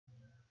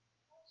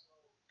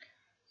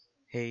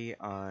Hey,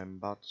 I'm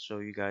about to show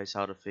you guys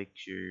how to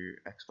fix your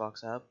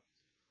Xbox app,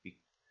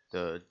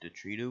 the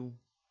teredo,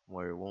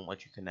 where it won't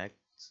let you connect.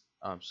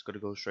 I'm just gonna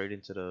go straight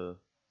into the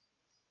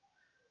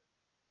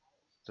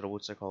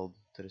what's it called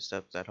to the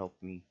steps that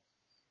helped me.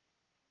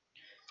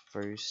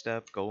 First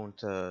step, go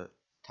into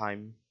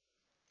time,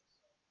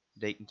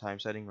 date and time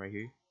setting right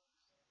here,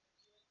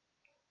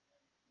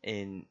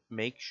 and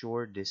make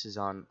sure this is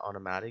on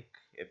automatic.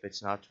 If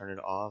it's not, turn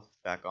it off,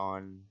 back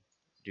on,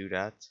 do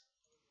that.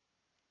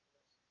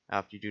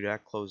 After you do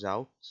that, close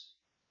out.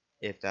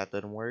 If that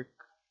doesn't work,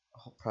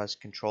 press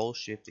Control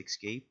Shift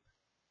Escape.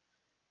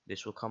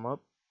 This will come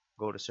up.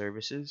 Go to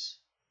Services,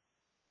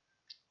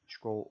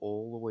 scroll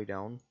all the way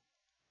down,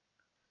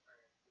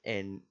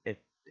 and if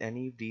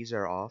any of these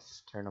are off,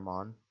 turn them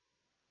on.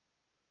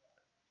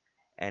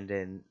 And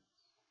then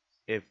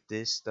if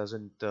this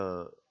doesn't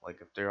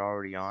like if they're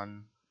already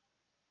on,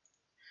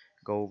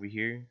 go over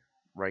here,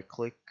 right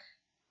click,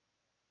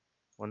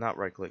 well, not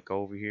right click,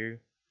 go over here,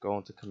 go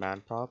into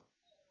command prompt,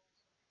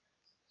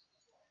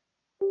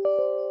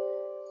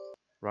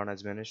 run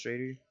as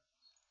administrator,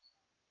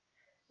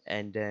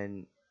 and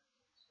then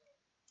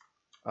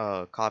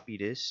copy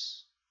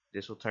this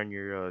will turn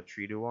your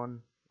Treedo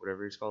on,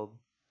 whatever it's called.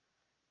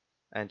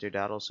 Enter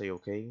that, will say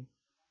okay.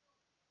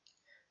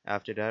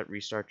 After that,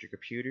 restart your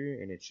computer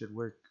and it should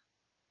work.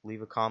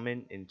 Leave a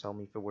comment and tell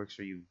me if it works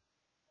for you,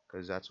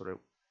 because that's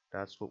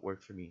what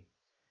worked for me.